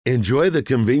Enjoy the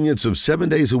convenience of 7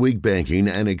 days a week banking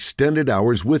and extended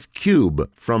hours with Cube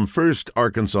from First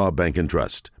Arkansas Bank and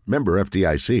Trust. Member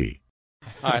FDIC.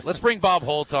 All right, let's bring Bob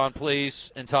Holt on,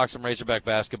 please, and talk some Razorback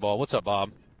basketball. What's up,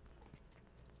 Bob?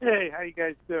 Hey, how you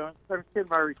guys doing? I'm getting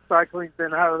my recycling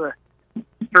bin out of the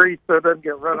street so it doesn't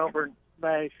get run over and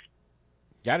smashed.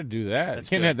 Got to do that. That's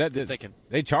Can't good. have that.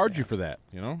 They charge you for that.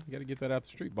 You know, you got to get that out the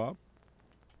street, Bob.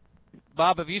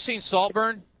 Bob, have you seen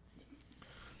Saltburn?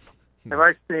 Have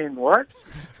I seen what?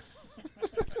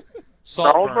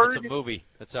 Saltburn. It's a movie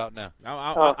that's out now.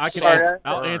 I'll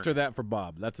answer that for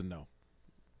Bob. That's a no.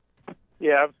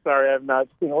 Yeah, I'm sorry, I've not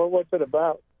seen it. What's it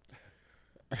about?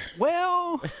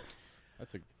 Well,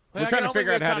 we're trying to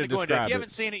figure out how to describe it. If you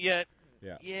haven't seen it yet,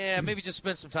 yeah, maybe just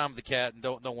spend some time with the cat and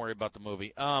don't worry about the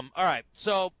movie. All right,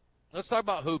 so let's talk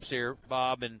about hoops here,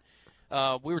 Bob. And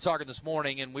we were talking this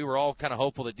morning, and we were all kind of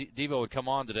hopeful that Devo would come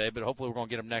on today, but hopefully we're going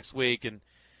to get him next week. And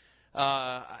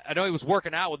I know he was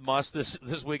working out with Muss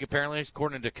this week, apparently,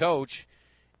 according to Coach.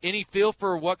 Any feel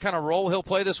for what kind of role he'll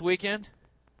play this weekend?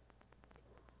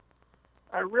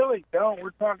 I really don't.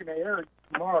 We're talking to Eric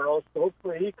tomorrow, so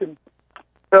hopefully he can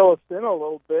fill us in a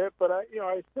little bit. But I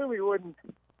assume he wouldn't,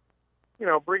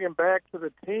 bring him back to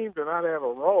the team to not have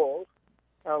a role.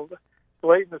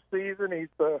 Late in the season, he's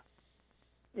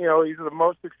he's the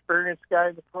most experienced guy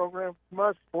in the program.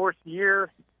 Muss, fourth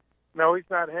year. No, he's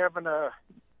not having a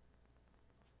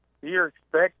year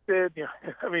expected.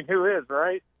 I mean, who is,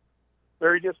 right?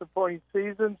 Very disappointing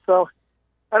season. So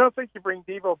I don't think you bring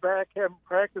Devo back, have him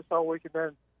practice all week, and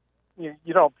then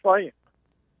you don't play him.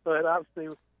 But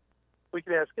obviously, we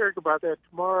can ask Eric about that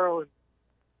tomorrow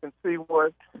and see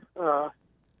how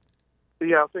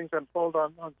things unfold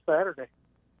on Saturday.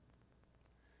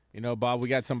 Bob, we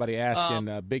got somebody asking,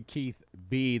 Big Keith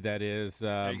B, that is.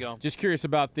 There you go. Just curious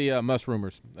about the Muss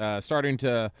rumors. Starting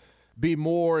to be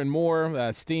more and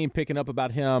more steam picking up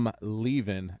about him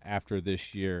leaving after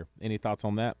this year. Any thoughts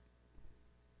on that?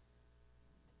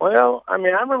 Well, I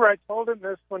mean, I remember I told him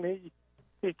this when he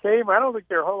came. I don't think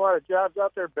there are a whole lot of jobs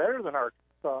out there better than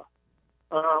Arkansas.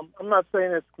 I'm not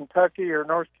saying it's Kentucky or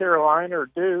North Carolina or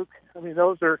Duke. I mean,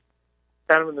 those are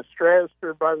kind of in the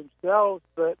stratosphere by themselves,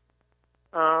 but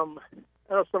I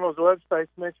know some of those websites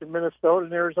mention Minnesota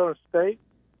and Arizona State.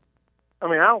 I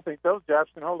mean, I don't think those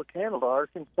jobs can hold a candle to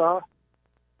Arkansas.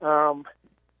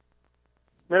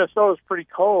 Minnesota's pretty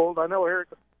cold. I know Eric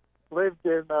lived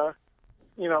in,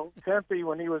 Tempe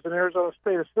when he was an Arizona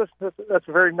State assistant. That's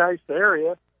a very nice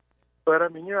area. But, I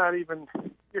mean, you're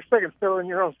second fiddle in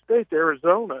your own state to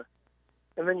Arizona.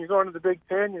 And then you're going to the Big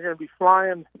Ten. You're going to be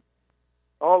flying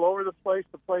all over the place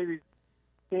to play these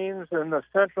teams in the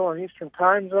Central and Eastern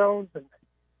time zones. And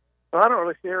I don't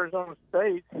really see Arizona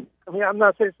State. I mean, I'm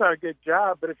not saying it's not a good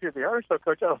job, but if you're the Arkansas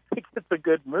coach, I don't think it's a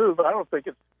good move. I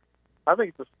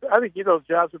think those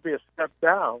jobs would be a step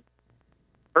down,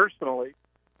 personally.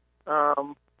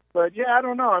 But yeah, I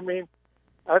don't know. I mean,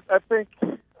 I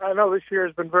know this year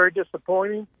has been very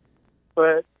disappointing,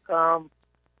 but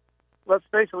let's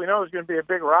face it, we know there's going to be a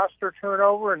big roster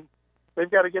turnover, and they've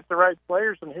got to get the right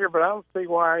players in here. But I don't see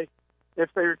why, if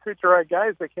they recruit the right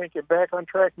guys, they can't get back on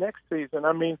track next season.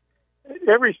 I mean,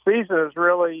 every season is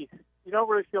really, you don't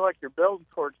really feel like you're building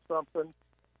towards something.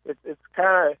 It's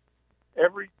kind of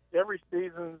every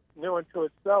season new into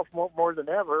itself more than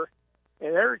ever.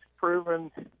 And Eric's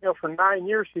proven, for 9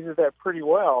 years he did that pretty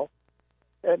well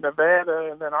at Nevada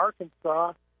and then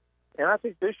Arkansas. And I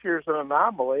think this year's an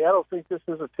anomaly. I don't think this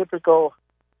is a typical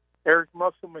Eric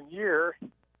Musselman year.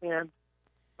 And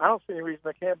I don't see any reason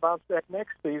they can't bounce back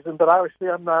next season. But obviously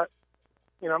I'm not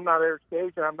Eric's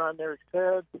age and I'm not in Eric's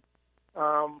head.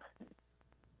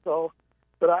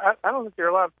 But I don't think there are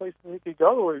a lot of places he could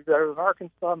go to where better than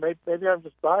Arkansas. Maybe I'm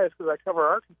just biased because I cover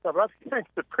Arkansas, but I think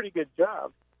it's a pretty good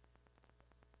job.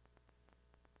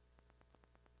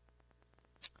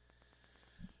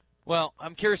 Well,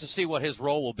 I'm curious to see what his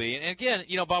role will be. And again,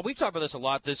 Bob, we've talked about this a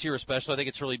lot this year especially. I think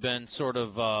it's really been sort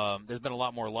of there's been a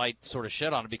lot more light sort of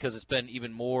shed on it because it's been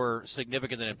even more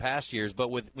significant than in past years. But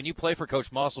when you play for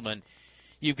Coach Musselman,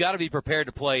 you've got to be prepared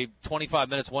to play 25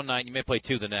 minutes one night and you may play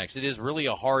 2 the next. It is really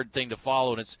a hard thing to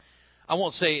follow, and I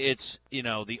won't say it's he's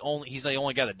the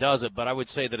only guy that does it, but I would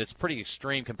say that it's pretty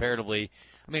extreme comparatively.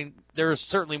 I mean, there's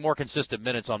certainly more consistent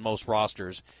minutes on most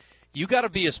rosters. You got to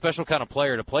be a special kind of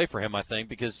player to play for him, I think,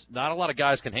 because not a lot of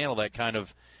guys can handle that kind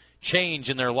of change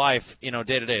in their life, day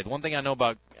to day. The one thing I know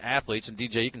about athletes, and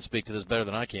DJ, you can speak to this better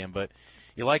than I can, but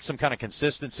you like some kind of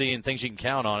consistency and things you can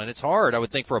count on. And it's hard, I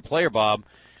would think, for a player, Bob,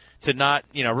 to not,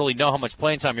 really know how much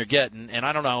playing time you're getting. And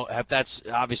I don't know if that's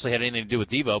obviously had anything to do with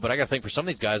Devo, but I got to think for some of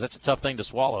these guys, that's a tough thing to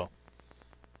swallow.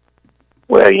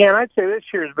 Well, yeah, and I'd say this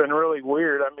year's been really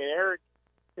weird. I mean, Eric,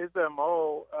 his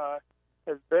MO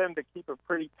has been to keep a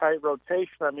pretty tight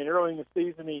rotation. I mean, early in the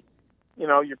season,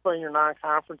 you're playing your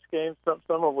non-conference games,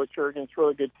 some of which are against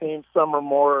really good teams. Some are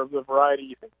more of the variety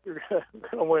you think you're going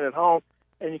to win at home,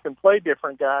 and you can play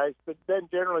different guys. But then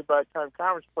generally by the time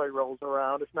conference play rolls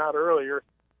around, if not earlier,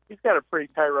 he's got a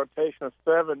pretty tight rotation of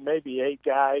 7, maybe 8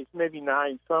 guys, maybe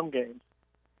 9 some games.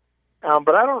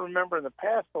 But I don't remember in the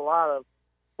past a lot of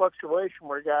fluctuation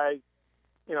where guys,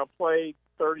 played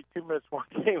 32 minutes one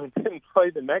game and didn't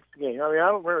play the next game. I mean, I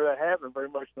don't remember that happening very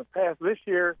much in the past. This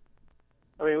year,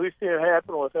 I mean, we've seen it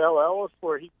happen with L. Ellis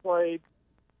where he played,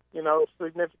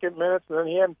 significant minutes, and then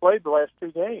he hadn't played the last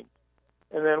 2 games.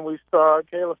 And then we saw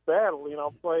Caleb Battle,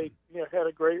 played, had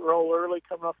a great role early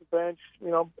coming off the bench,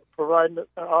 providing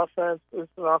instant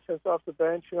offense off the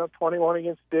bench, 21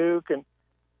 against Duke and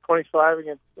 25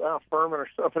 against Furman or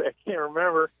something. I can't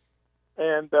remember.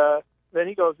 And then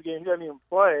he goes again. He doesn't even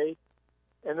play.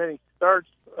 And then he starts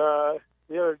the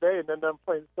other day and then doesn't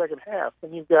play in the second half.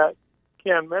 And you've got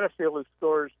Keon Menafield who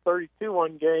scores 32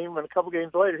 one game, and a couple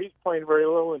games later he's playing very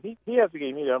little, and he has a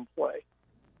game he doesn't play.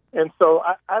 And so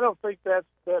I don't think that's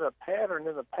been a pattern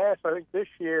in the past. I think this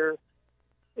year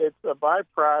it's a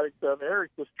byproduct of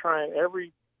Eric just trying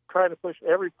to push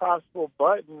every possible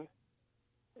button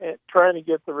and trying to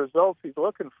get the results he's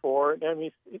looking for. And I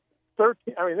mean,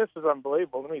 13. I mean, this is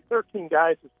unbelievable. I mean, 13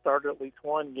 guys have started at least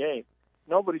one game.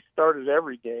 Nobody started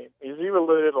every game. As you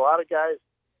alluded, a lot of guys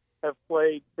have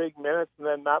played big minutes and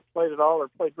then not played at all or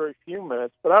played very few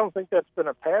minutes. But I don't think that's been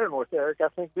a pattern with Eric. I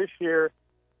think this year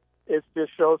it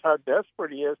just shows how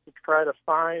desperate he is to try to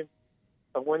find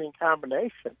a winning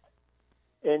combination.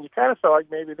 And you kind of felt like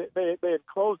maybe they had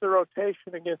closed the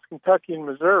rotation against Kentucky and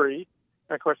Missouri.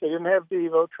 And, of course, they didn't have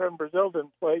Devo. Trent Brazil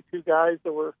didn't play, 2 guys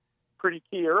that were pretty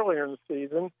key earlier in the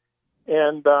season.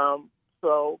 And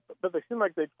but they seemed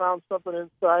like they'd found something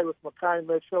inside with Makai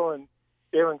Mitchell and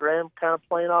Jalen Graham kind of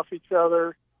playing off each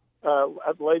other.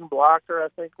 Layden Blocker, I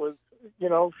think, was,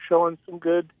 showing some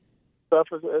good stuff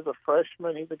as a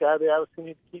freshman. He's a guy they obviously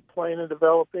need to keep playing and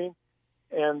developing.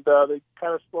 And they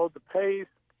kind of slowed the pace,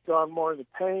 gone more in the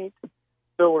paint,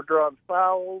 still were drawing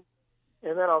fouls,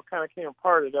 and that all kind of came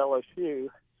apart at LSU.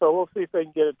 So we'll see if they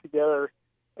can get it together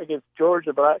against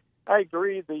Georgia. But I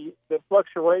agree, the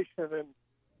fluctuation and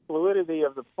fluidity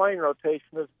of the playing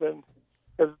rotation has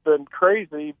been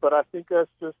crazy, but I think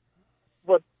that's just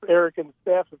what Eric and the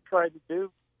staff have tried to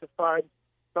do to find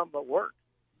something that works.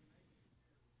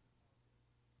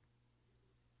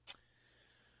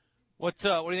 What do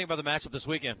you think about the matchup this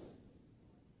weekend?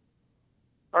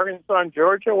 Arkansas and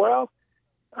Georgia, well,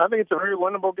 I think it's a very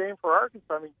winnable game for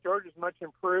Arkansas. I mean, Georgia's much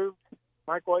improved.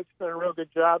 Mike White's done a real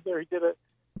good job there. He did a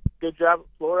good job at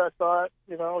Florida, I thought.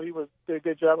 He did a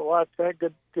good job at La Tech,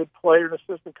 good player and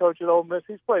assistant coach at Ole Miss.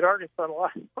 He's played Arkansas in a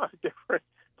lot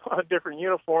of different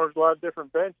uniforms, a lot of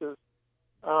different benches.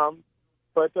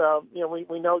 But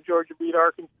we know Georgia beat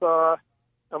Arkansas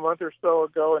a month or so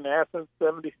ago in Athens,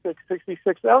 76-66.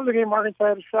 That was a game Arkansas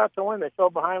had a shot to win. They fell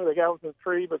behind. They got within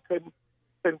 3, but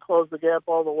couldn't close the gap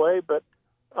all the way. But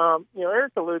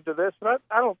Eric alluded to this, and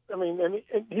and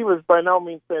he was by no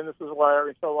means saying this is why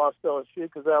Arkansas lost LSU,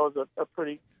 because that was a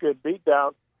pretty good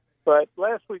beatdown. But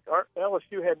last week,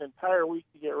 LSU had an entire week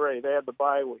to get ready. They had the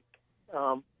bye week.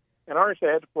 And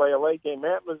Arkansas had to play a late game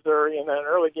at Missouri and then an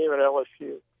early game at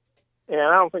LSU. And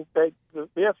I don't think the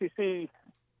SEC,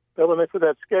 when they put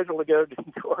that schedule together,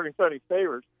 didn't do Arkansas any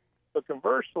favors. But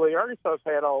conversely, Arkansas's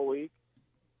had all week,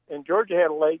 and Georgia had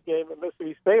a late game at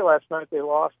Mississippi State last night. They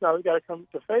lost. Now they've got to come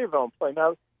to Fayetteville and play.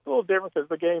 Now, it's a little different because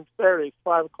the game's Saturday,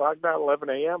 5 o'clock, not 11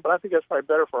 a.m., but I think that's probably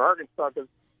better for Arkansas because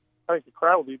I think the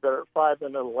crowd will be better at 5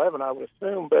 than at 11, I would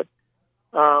assume. But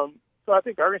so I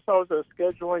think Arkansas was at a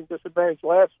scheduling disadvantage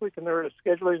last week, and they're at a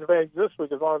scheduling advantage this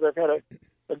week as long as they've had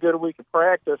a good week of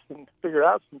practice and figured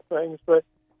out some things. But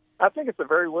I think it's a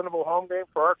very winnable home game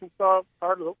for Arkansas,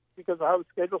 because of how the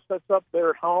schedule sets up. They're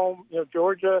at home.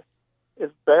 Georgia is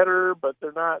better, but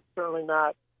they're certainly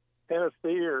not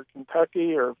Tennessee or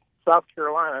Kentucky or South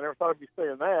Carolina. I never thought I'd be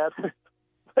saying that.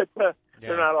 But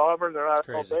they're not Auburn. They're not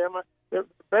Alabama. They're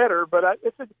better, but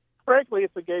frankly,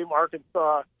 it's a game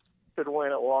Arkansas should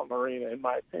win at Walton Arena, in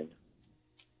my opinion.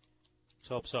 Let's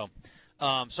hope so.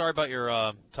 Sorry about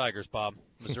your Tigers, Bob.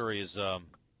 Missouri is,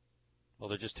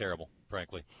 they're just terrible,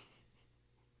 frankly.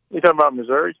 You talking about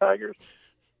Missouri Tigers?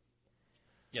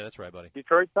 Yeah, that's right, buddy.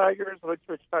 Detroit Tigers? Which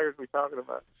Tigers are we talking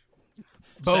about?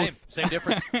 Both. Same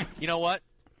difference. You know what?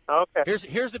 Okay.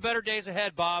 Here's the better days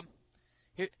ahead, Bob.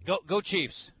 Go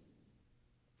Chiefs.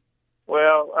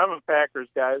 Well, I'm a Packers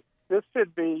guy. This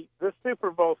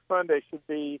Super Bowl Sunday should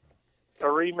be a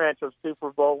rematch of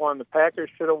Super Bowl I. The Packers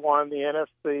should have won the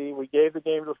NFC. We gave the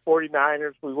game to the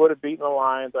 49ers. We would have beaten the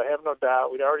Lions. I have no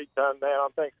doubt. We'd already done that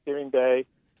on Thanksgiving Day.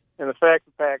 And the fact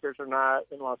the Packers are not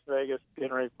in Las Vegas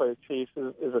getting ready to play the Chiefs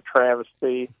is a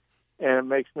travesty. And it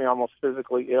makes me almost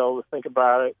physically ill to think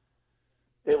about it.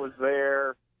 It was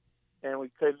there, and we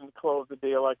couldn't close the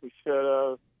deal like we should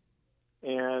have.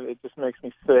 And it just makes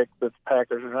me sick that the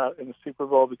Packers are not in the Super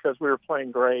Bowl because we were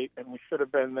playing great and we should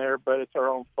have been there, but it's our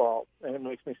own fault, and it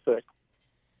makes me sick.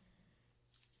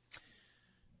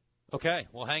 Okay,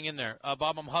 well, hang in there,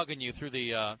 Bob. I'm hugging you through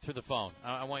the phone.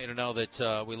 I want you to know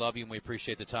that we love you and we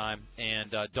appreciate the time.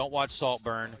 And don't watch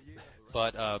Saltburn,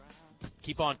 but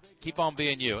keep on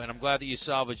being you. And I'm glad that you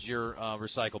salvaged your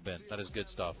recycle bin. That is good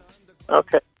stuff.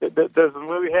 Okay, does the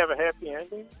movie have a happy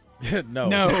ending? No.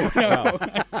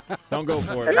 Don't go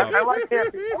for it, Bob. I like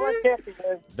happy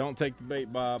endings. Don't take the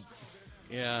bait, Bob.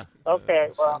 Yeah.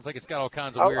 Okay. Well, sounds like it's got all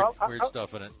kinds of weird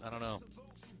stuff in it. I don't know.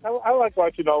 I like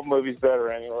watching old movies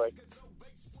better anyway.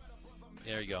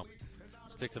 There you go.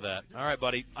 Stick to that. All right,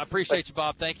 buddy. I appreciate you,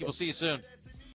 Bob. Thank you. We'll see you soon.